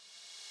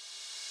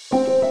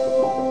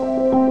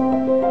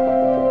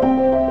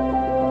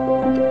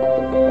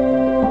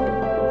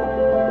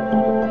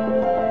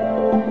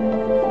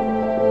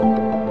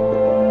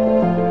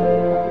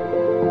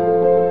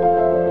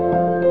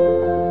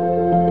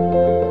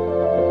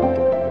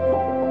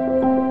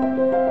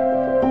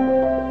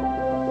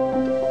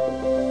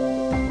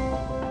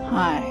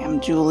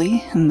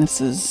Julie, and this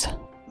is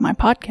my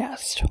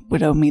podcast,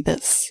 Widow Me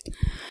This.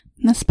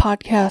 And this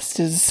podcast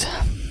is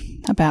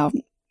about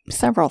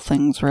several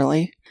things,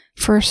 really.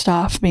 First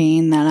off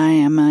being that I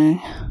am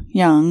a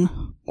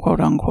young,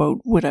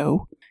 quote-unquote,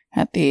 widow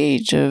at the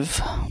age of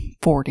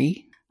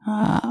 40.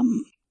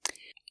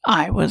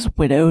 I was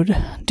widowed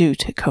due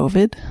to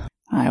COVID.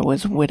 I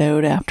was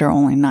widowed after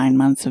only 9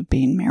 months of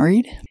being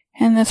married.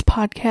 And this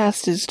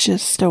podcast is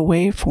just a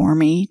way for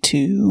me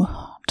to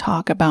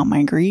talk about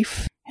my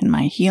grief and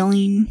my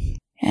healing,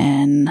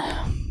 and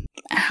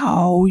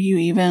how you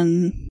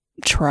even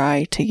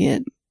try to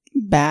get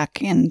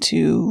back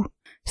into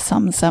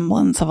some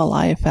semblance of a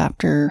life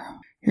after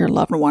your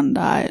loved one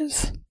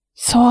dies.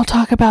 So I'll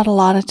talk about a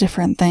lot of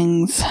different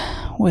things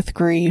with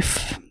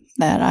grief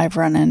that I've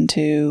run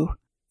into,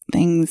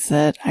 things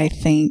that I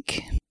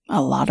think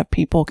a lot of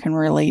people can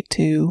relate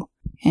to,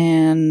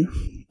 and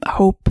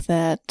hope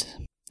that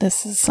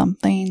this is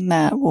something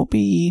that will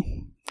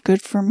be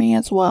good for me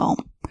as well.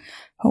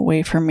 A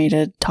way for me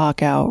to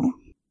talk out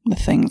the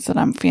things that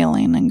I'm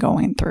feeling and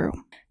going through.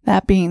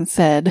 That being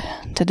said,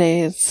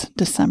 today is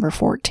December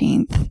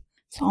 14th.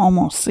 It's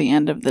almost the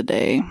end of the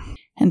day.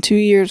 And 2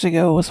 years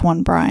ago was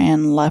when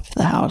Brian left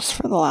the house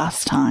for the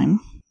last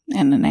time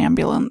in an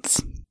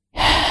ambulance.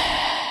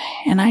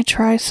 And I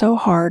try so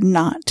hard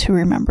not to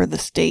remember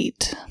this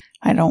date.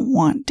 I don't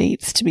want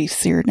dates to be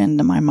seared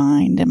into my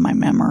mind and my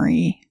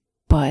memory,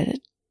 but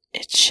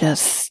it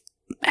just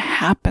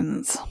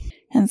happens.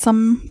 And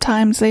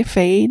sometimes they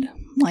fade,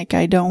 like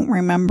I don't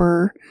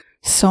remember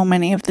so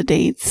many of the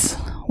dates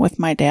with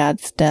my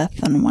dad's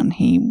death and when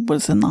he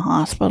was in the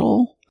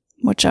hospital,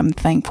 which I'm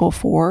thankful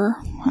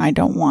for. I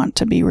don't want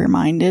to be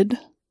reminded.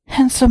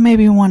 And so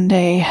maybe one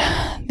day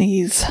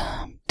these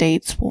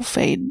dates will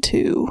fade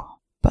too.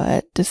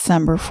 But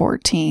December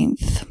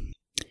 14th,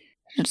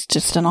 it's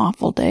just an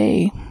awful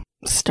day.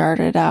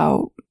 Started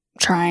out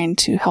trying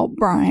to help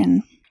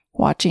Brian,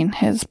 watching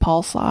his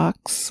pulse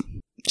ox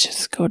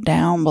just go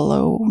down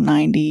below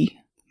 90,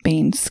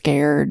 being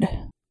scared,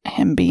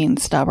 him being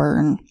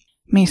stubborn,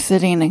 me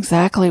sitting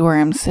exactly where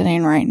I'm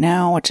sitting right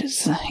now, which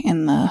is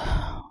in the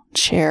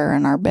chair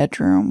in our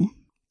bedroom,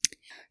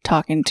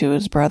 talking to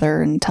his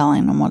brother and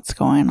telling him what's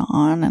going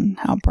on and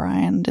how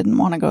Brian didn't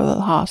want to go to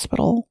the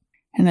hospital,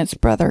 and his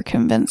brother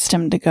convinced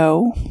him to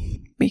go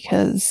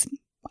because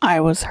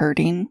I was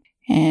hurting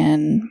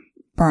and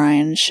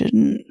Brian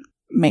shouldn't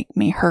make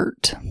me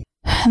hurt.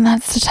 And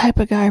that's the type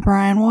of guy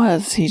Brian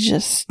was. He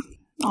just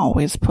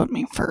always put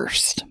me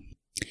first.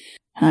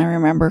 And I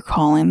remember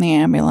calling the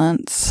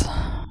ambulance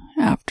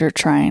after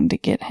trying to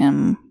get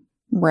him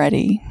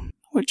ready,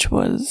 which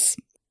was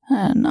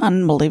an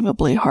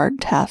unbelievably hard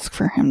task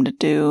for him to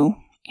do.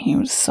 He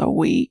was so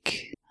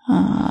weak.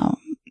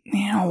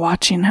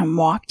 Watching him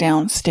walk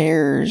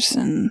downstairs,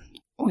 and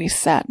we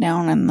sat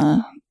down in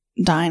the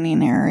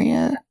dining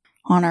area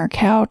on our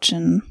couch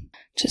and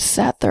just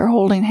sat there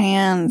holding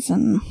hands,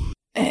 and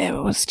it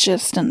was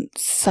just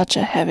such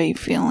a heavy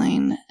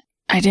feeling.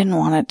 I didn't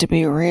want it to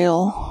be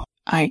real.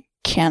 I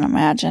can't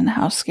imagine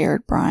how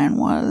scared Brian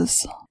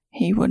was.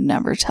 He would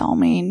never tell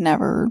me,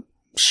 never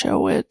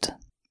show it.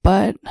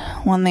 But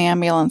when the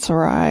ambulance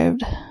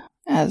arrived,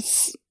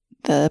 as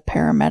the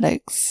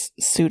paramedics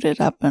suited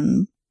up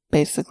in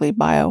basically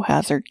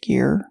biohazard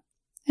gear,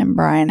 and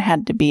Brian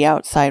had to be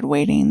outside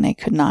waiting, they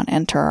could not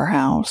enter our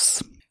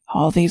house.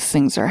 All these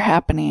things are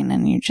happening,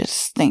 and you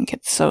just think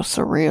it's so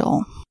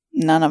surreal.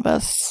 None of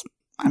us,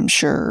 I'm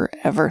sure,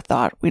 ever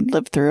thought we'd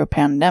live through a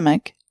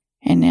pandemic,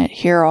 and yet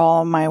here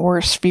all of my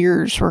worst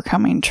fears were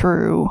coming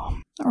true,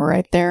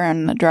 right there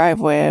in the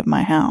driveway of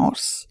my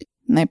house.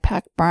 And they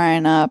packed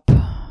Brian up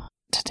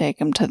to take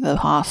him to the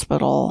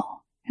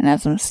hospital, and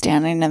as I'm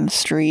standing in the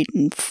street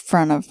in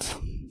front of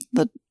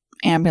the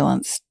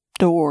ambulance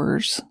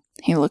doors,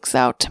 he looks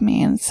out to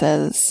me and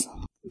says,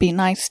 "Be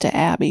nice to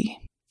Abby."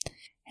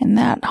 And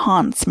that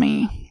haunts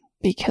me,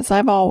 because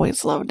I've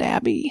always loved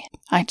Abby.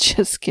 I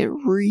just get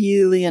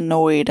really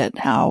annoyed at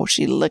how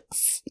she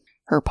licks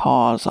her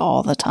paws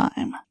all the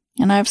time.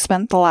 And I've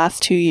spent the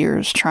last 2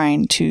 years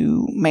trying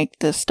to make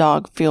this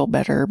dog feel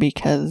better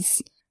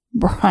because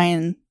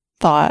Brian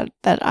thought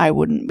that I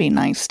wouldn't be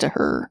nice to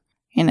her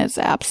in his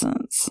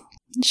absence.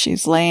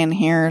 She's laying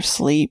here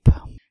asleep,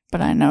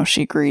 but I know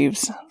she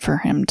grieves for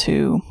him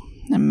too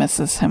and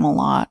misses him a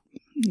lot.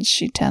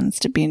 She tends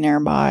to be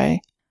nearby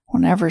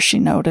whenever she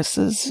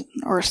notices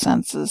or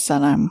senses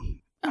that I'm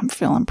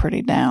feeling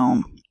pretty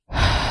down.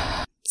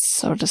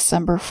 So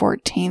December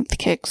 14th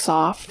kicks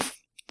off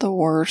the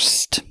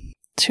worst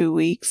 2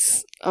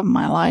 weeks of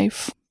my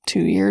life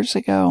 2 years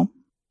ago,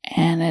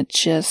 and it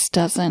just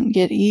doesn't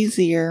get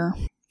easier.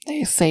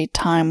 They say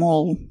time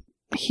will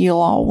heal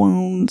all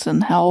wounds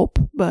and help,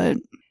 but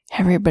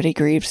everybody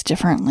grieves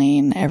differently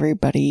and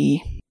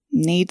everybody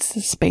needs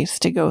the space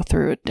to go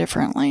through it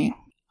differently.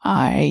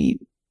 I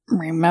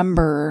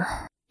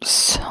remember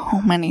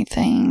so many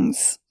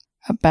things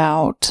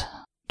about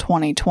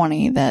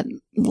 2020 that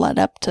led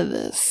up to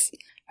this.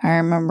 I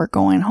remember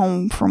going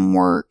home from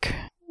work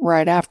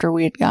right after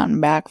we had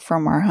gotten back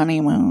from our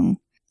honeymoon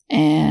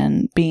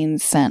and being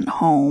sent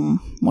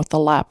home with a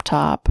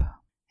laptop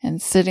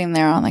and sitting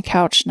there on the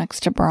couch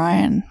next to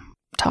Brian,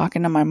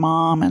 talking to my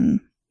mom and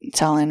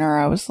telling her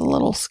I was a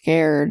little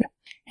scared.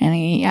 And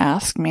he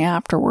asked me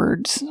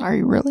afterwards, "Are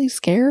you really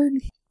scared?"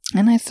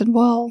 And I said,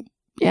 "Well,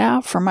 yeah,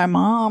 for my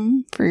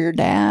mom, for your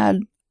dad.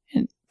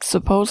 It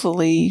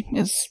supposedly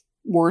is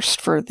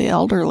worst for the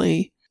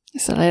elderly." I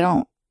said, "I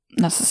don't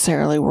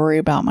necessarily worry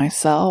about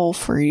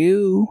myself or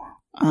you.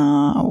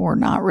 We're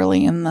not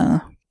really in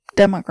the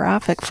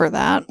demographic for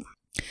that."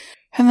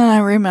 And then I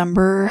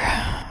remember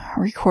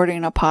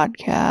recording a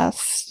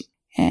podcast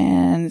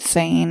and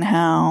saying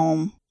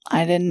how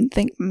I didn't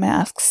think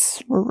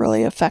masks were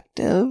really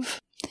effective,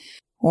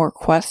 or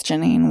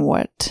questioning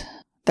what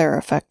their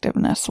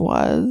effectiveness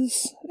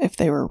was, if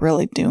they were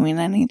really doing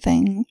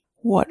anything.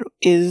 What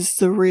is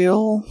the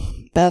real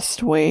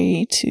best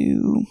way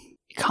to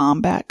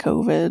combat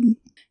COVID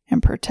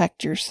and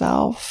protect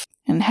yourself?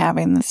 And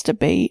having this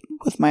debate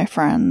with my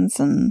friends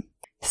and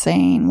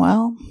saying,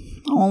 well,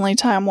 only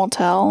time will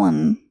tell,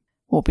 and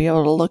we'll be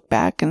able to look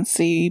back and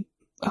see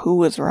who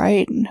was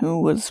right and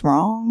who was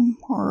wrong,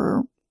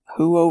 or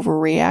who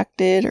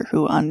overreacted or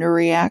who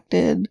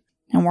underreacted.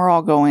 And we're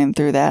all going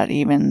through that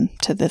even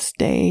to this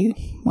day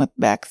with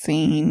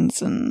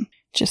vaccines and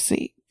just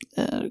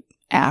the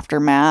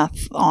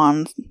aftermath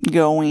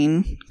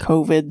ongoing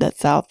COVID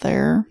that's out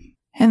there.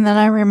 And then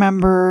I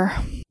remember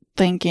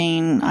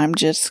thinking, I'm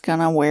just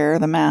gonna wear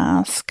the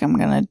mask. I'm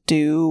gonna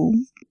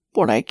do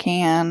what I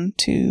can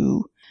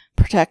to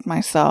protect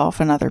myself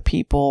and other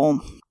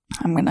people.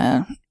 I'm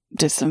gonna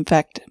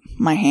disinfect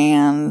my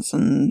hands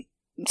and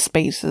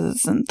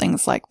spaces and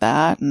things like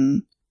that.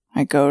 And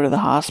I go to the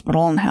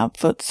hospital and have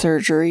foot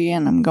surgery,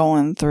 and I'm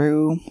going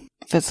through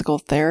physical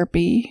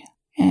therapy,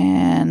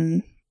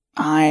 and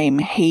I'm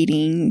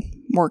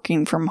hating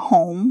working from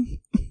home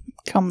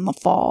come the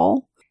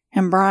fall.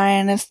 And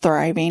Brian is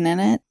thriving in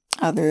it,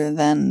 other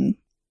than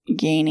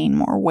gaining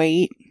more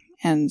weight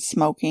and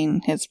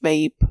smoking his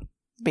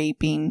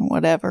vaping,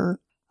 whatever,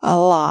 a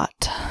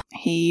lot.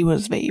 He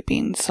was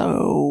vaping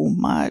so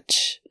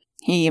much.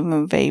 He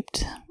even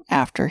vaped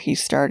after he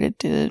started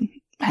to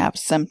have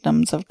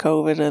symptoms of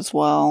COVID as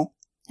well.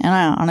 And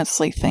I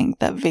honestly think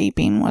that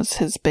vaping was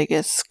his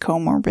biggest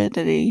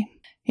comorbidity,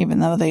 even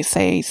though they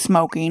say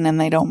smoking and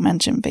they don't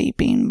mention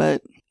vaping,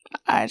 but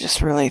I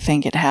just really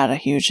think it had a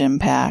huge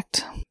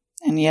impact.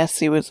 And yes,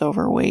 he was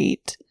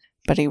overweight,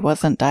 but he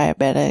wasn't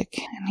diabetic,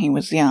 and he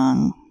was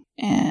young,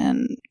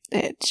 and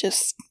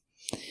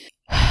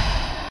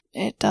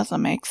it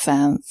doesn't make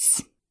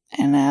sense.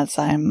 And as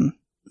I'm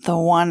the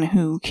one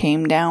who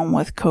came down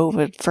with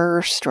COVID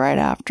first right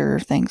after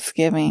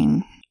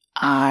Thanksgiving,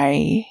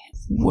 I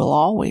will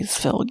always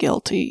feel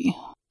guilty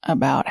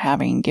about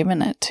having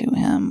given it to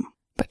him.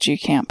 But you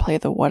can't play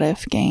the what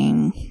if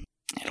game.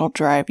 It'll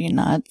drive you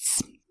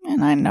nuts.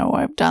 And I know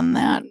I've done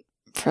that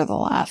for the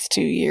last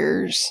 2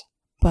 years.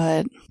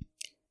 But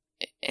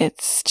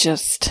it's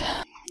just,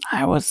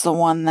 I was the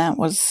one that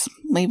was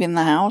leaving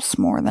the house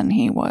more than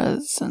he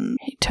was. And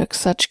he took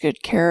such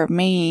good care of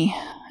me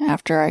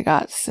after I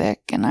got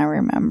sick. And I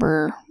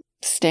remember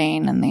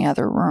staying in the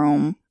other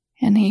room.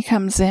 And he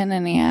comes in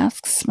and he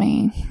asks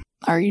me,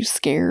 "Are you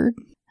scared?"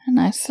 And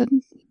I said,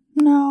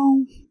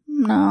 No,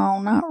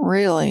 not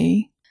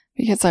really.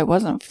 Because I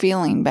wasn't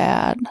feeling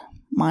bad.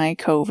 My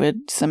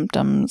COVID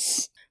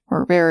symptoms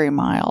were very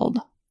mild.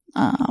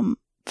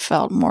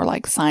 Felt more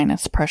like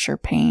sinus pressure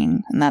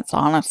pain, and that's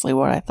honestly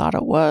what I thought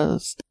it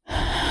was.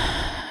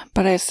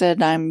 But I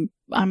said, I'm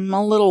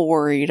a little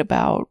worried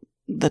about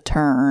the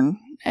turn.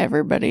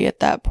 Everybody at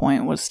that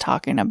point was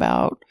talking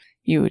about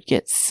you would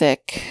get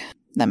sick,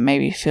 then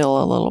maybe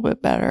feel a little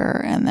bit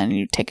better, and then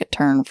you take a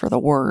turn for the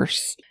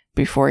worse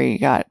before you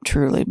got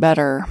truly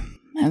better.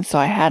 And so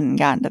I hadn't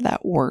gotten to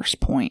that worst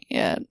point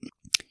yet.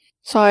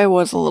 So I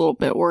was a little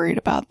bit worried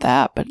about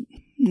that, but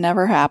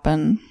never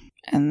happened.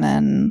 And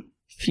then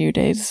a few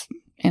days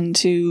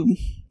into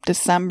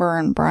December,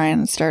 and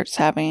Brian starts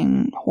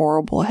having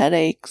horrible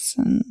headaches,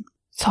 and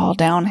it's all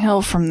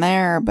downhill from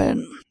there. But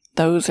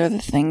those are the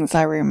things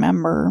I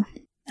remember,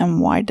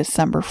 and why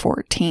December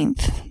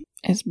 14th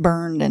is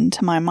burned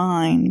into my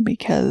mind,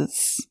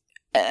 because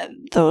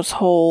those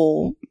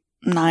whole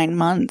 9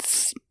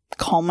 months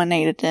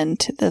culminated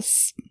into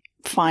this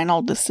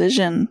final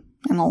decision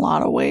in a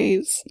lot of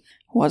ways.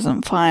 It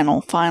wasn't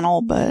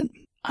final, but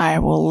I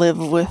will live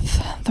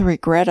with the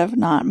regret of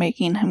not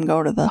making him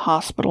go to the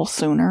hospital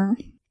sooner.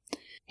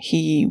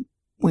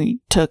 We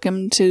took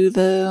him to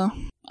the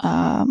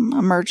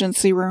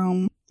emergency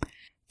room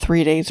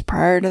 3 days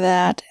prior to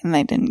that, and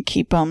they didn't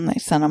keep him. They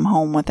sent him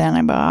home with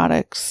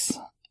antibiotics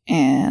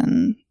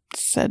and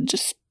said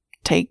just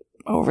take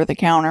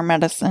over-the-counter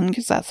medicine,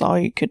 because that's all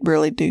you could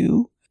really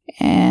do.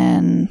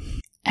 And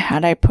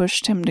had I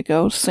pushed him to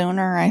go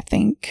sooner, I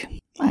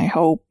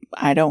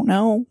don't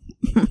know,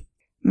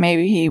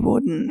 maybe he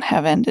wouldn't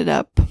have ended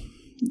up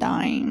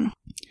dying.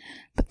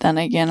 But then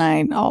again,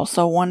 I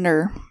also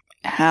wonder,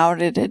 how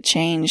did it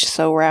change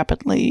so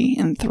rapidly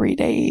in 3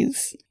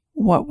 days?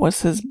 What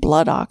was his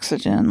blood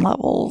oxygen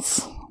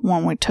levels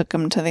when we took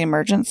him to the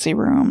emergency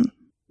room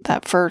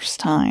that first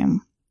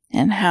time?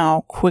 And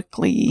how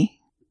quickly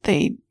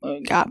they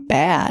got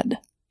bad?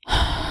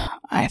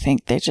 I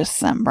think they just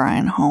sent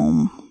Brian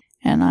home.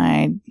 And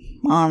I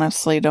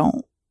honestly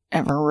don't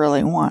ever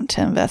really want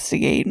to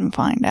investigate and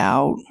find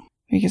out,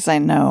 because I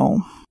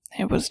know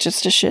it was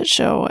just a shit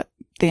show at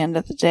the end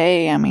of the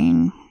day. I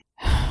mean,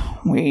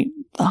 the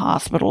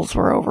hospitals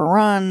were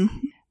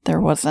overrun.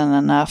 There wasn't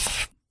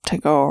enough to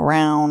go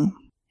around.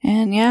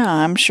 And yeah,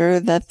 I'm sure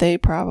that they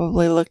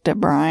probably looked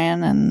at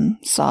Brian and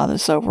saw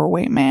this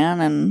overweight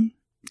man and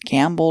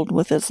gambled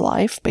with his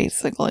life,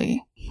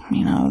 basically.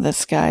 You know,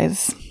 this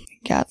guy's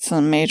got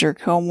some major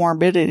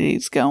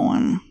comorbidities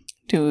going.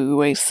 Do we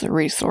waste the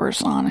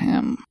resource on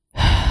him?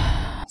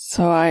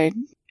 So I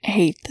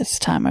hate this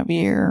time of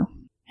year,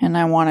 and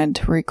I wanted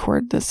to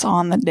record this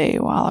on the day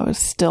while I was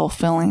still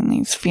feeling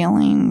these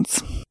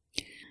feelings.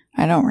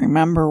 I don't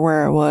remember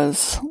where I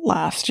was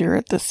last year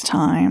at this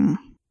time.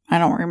 I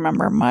don't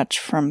remember much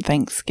from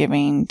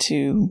Thanksgiving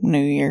to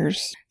New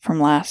Year's from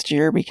last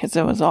year, because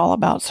it was all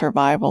about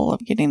survival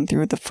of getting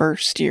through the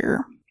first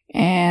year.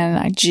 And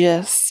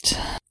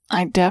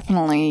I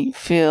definitely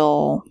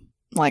feel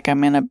like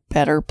I'm in a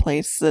better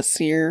place this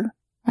year.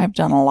 I've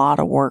done a lot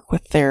of work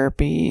with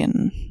therapy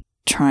and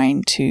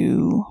trying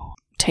to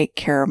take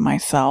care of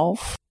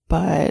myself,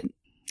 but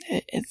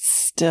it's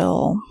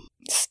still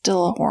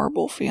a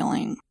horrible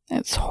feeling.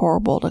 It's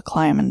horrible to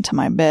climb into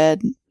my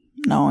bed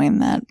knowing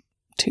that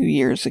 2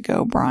 years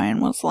ago Brian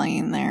was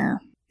laying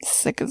there,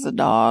 sick as a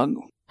dog.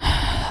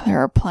 There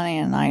are plenty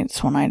of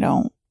nights when I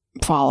don't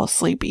fall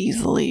asleep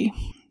easily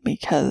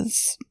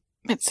because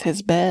it's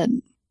his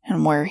bed.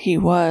 And where he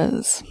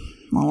was,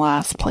 the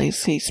last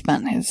place he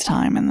spent his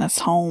time in this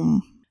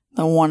home,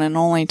 the one and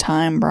only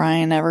time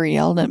Brian ever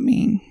yelled at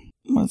me,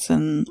 was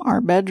in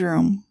our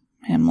bedroom,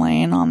 him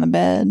laying on the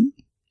bed.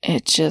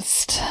 It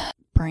just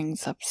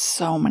brings up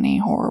so many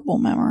horrible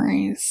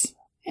memories.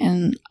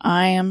 And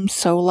I am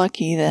so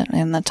lucky that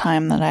in the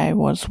time that I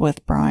was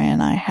with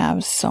Brian, I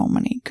have so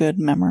many good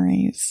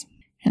memories.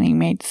 And he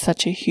made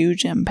such a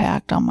huge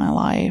impact on my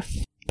life.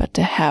 But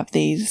to have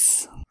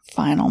these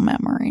final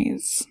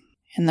memories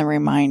and the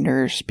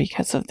reminders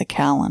because of the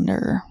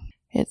calendar,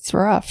 it's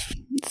rough.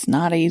 It's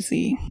not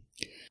easy.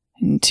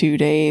 In 2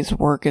 days,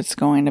 work is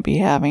going to be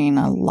having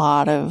a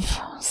lot of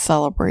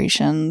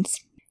celebrations,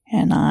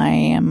 and I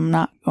am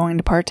not going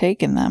to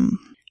partake in them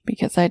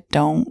because I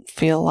don't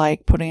feel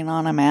like putting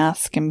on a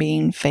mask and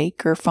being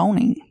fake or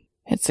phony.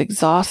 It's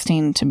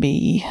exhausting to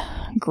be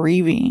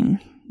grieving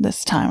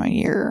this time of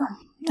year,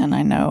 and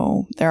I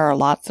know there are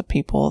lots of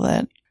people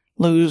that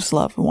lose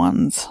loved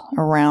ones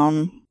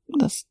around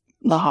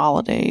the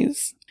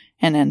holidays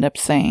and end up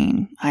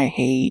saying, I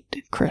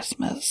hate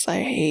Christmas.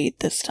 I hate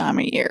this time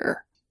of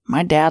year.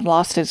 My dad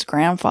lost his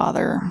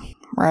grandfather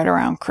right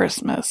around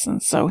Christmas,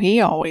 and so he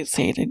always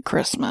hated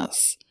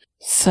Christmas.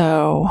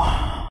 So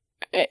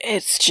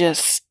it's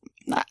just,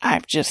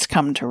 I've just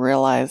come to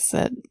realize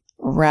that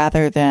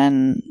rather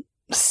than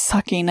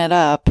sucking it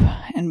up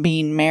and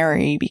being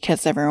merry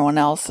because everyone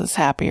else is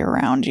happy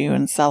around you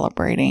and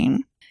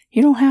celebrating,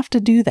 you don't have to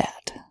do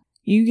that.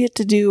 You get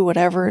to do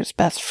whatever is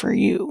best for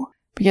you.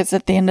 Because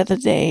at the end of the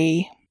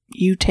day,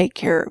 you take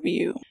care of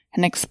you.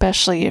 And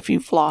especially if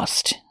you've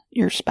lost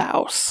your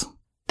spouse,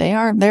 they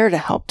aren't there to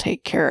help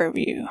take care of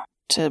you,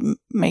 to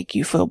make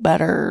you feel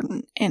better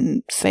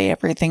and say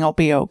everything will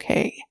be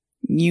okay.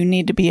 You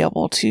need to be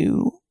able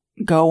to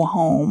go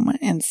home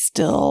and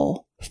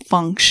still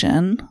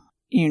function.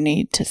 You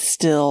need to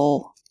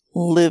still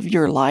live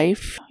your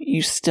life.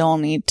 You still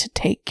need to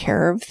take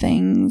care of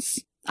things.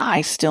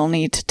 I still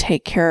need to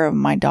take care of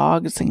my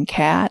dogs and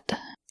cat,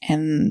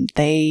 and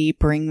they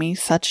bring me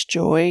such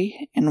joy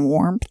and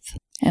warmth.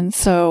 And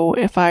so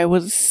if I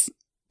was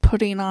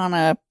putting on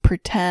a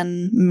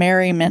pretend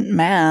merriment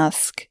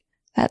mask,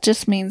 that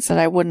just means that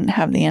I wouldn't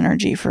have the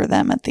energy for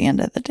them at the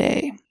end of the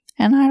day.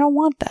 And I don't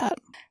want that.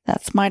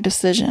 That's my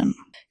decision.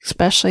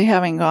 Especially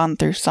having gone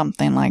through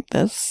something like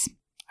this.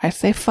 I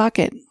say fuck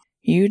it.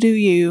 You do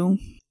you,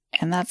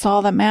 and that's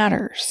all that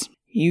matters.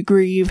 You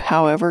grieve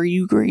however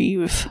you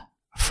grieve,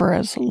 for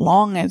as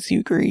long as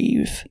you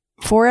grieve,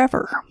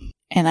 forever.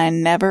 And I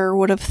never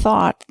would have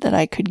thought that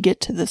I could get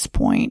to this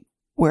point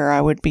where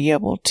I would be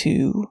able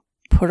to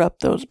put up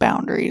those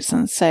boundaries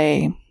and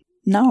say,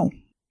 no,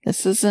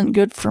 this isn't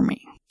good for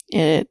me.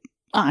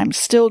 I'm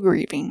still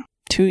grieving.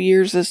 2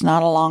 years is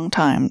not a long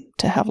time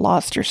to have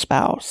lost your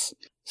spouse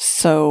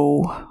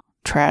so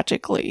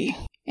tragically.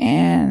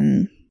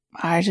 And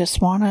I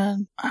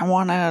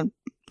want to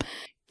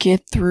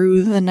get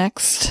through the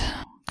next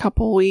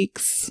couple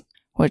weeks,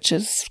 which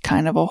is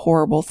kind of a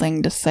horrible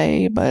thing to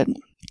say, but it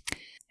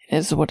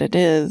is what it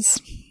is.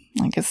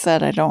 Like I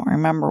said, I don't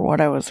remember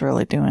what I was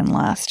really doing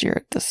last year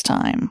at this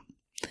time.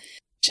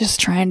 Just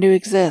trying to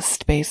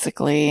exist,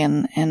 basically,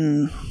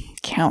 and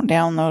count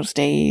down those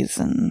days,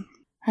 and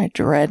I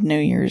dread New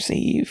Year's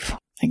Eve.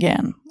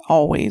 Again,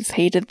 always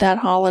hated that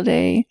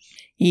holiday,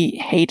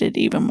 hated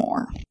even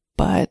more.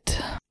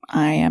 But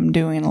I am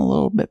doing a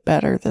little bit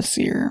better this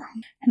year,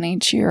 and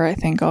each year I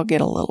think I'll get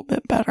a little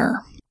bit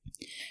better.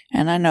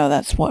 And I know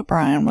that's what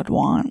Brian would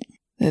want.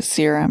 This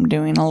year I'm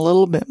doing a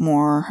little bit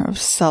more of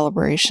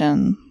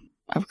celebration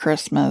of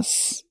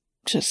Christmas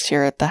just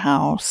here at the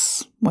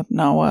house with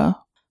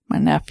Noah, my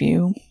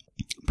nephew,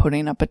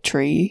 putting up a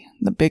tree,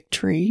 the big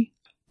tree,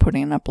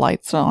 putting up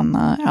lights on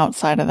the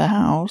outside of the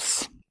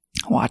house,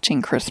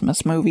 watching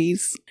Christmas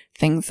movies,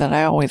 things that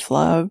I always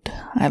loved.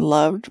 I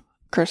loved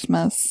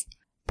Christmas.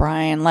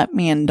 Brian let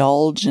me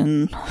indulge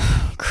in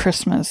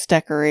Christmas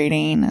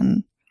decorating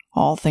and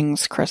all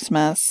things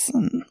Christmas,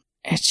 and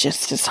it's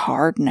just as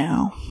hard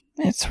now.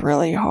 It's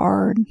really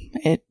hard.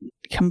 It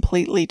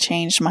completely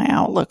changed my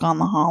outlook on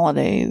the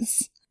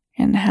holidays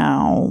and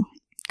how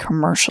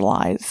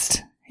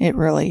commercialized it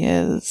really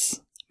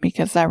is.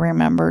 Because I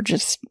remember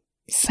just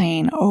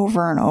saying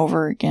over and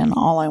over again,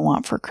 all I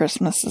want for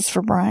Christmas is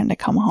for Brian to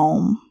come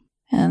home.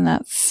 And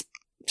that's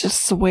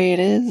just the way it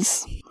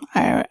is.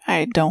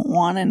 I don't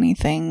want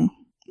anything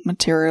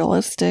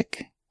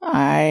materialistic.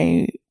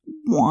 I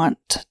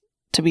want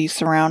to be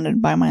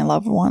surrounded by my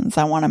loved ones.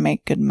 I want to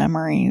make good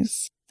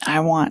memories. I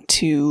want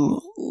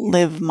to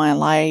live my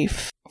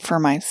life for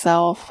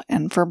myself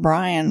and for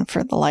Brian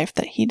for the life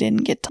that he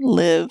didn't get to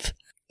live.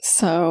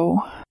 So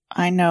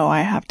I know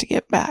I have to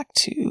get back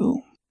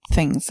to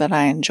things that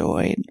I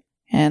enjoyed,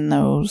 and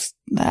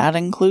that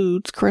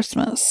includes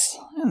Christmas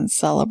and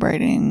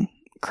celebrating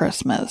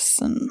Christmas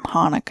and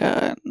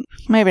Hanukkah, and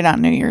maybe not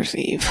New Year's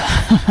Eve.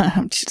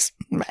 I'm just,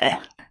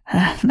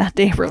 that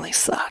day really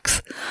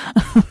sucks.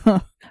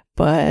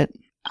 But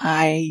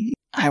I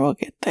will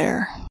get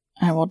there.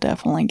 I will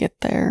definitely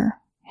get there.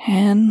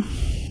 And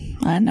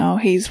I know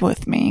he's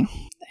with me,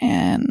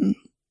 and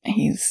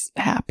he's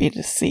happy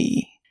to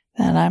see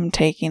that I'm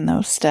taking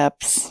those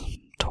steps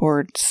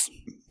towards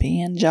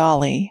being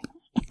jolly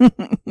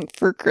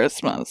for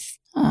Christmas.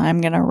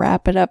 I'm going to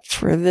wrap it up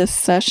for this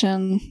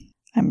session.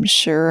 I'm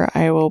sure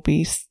I will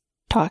be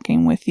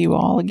talking with you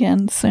all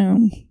again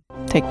soon.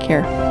 Take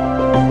care.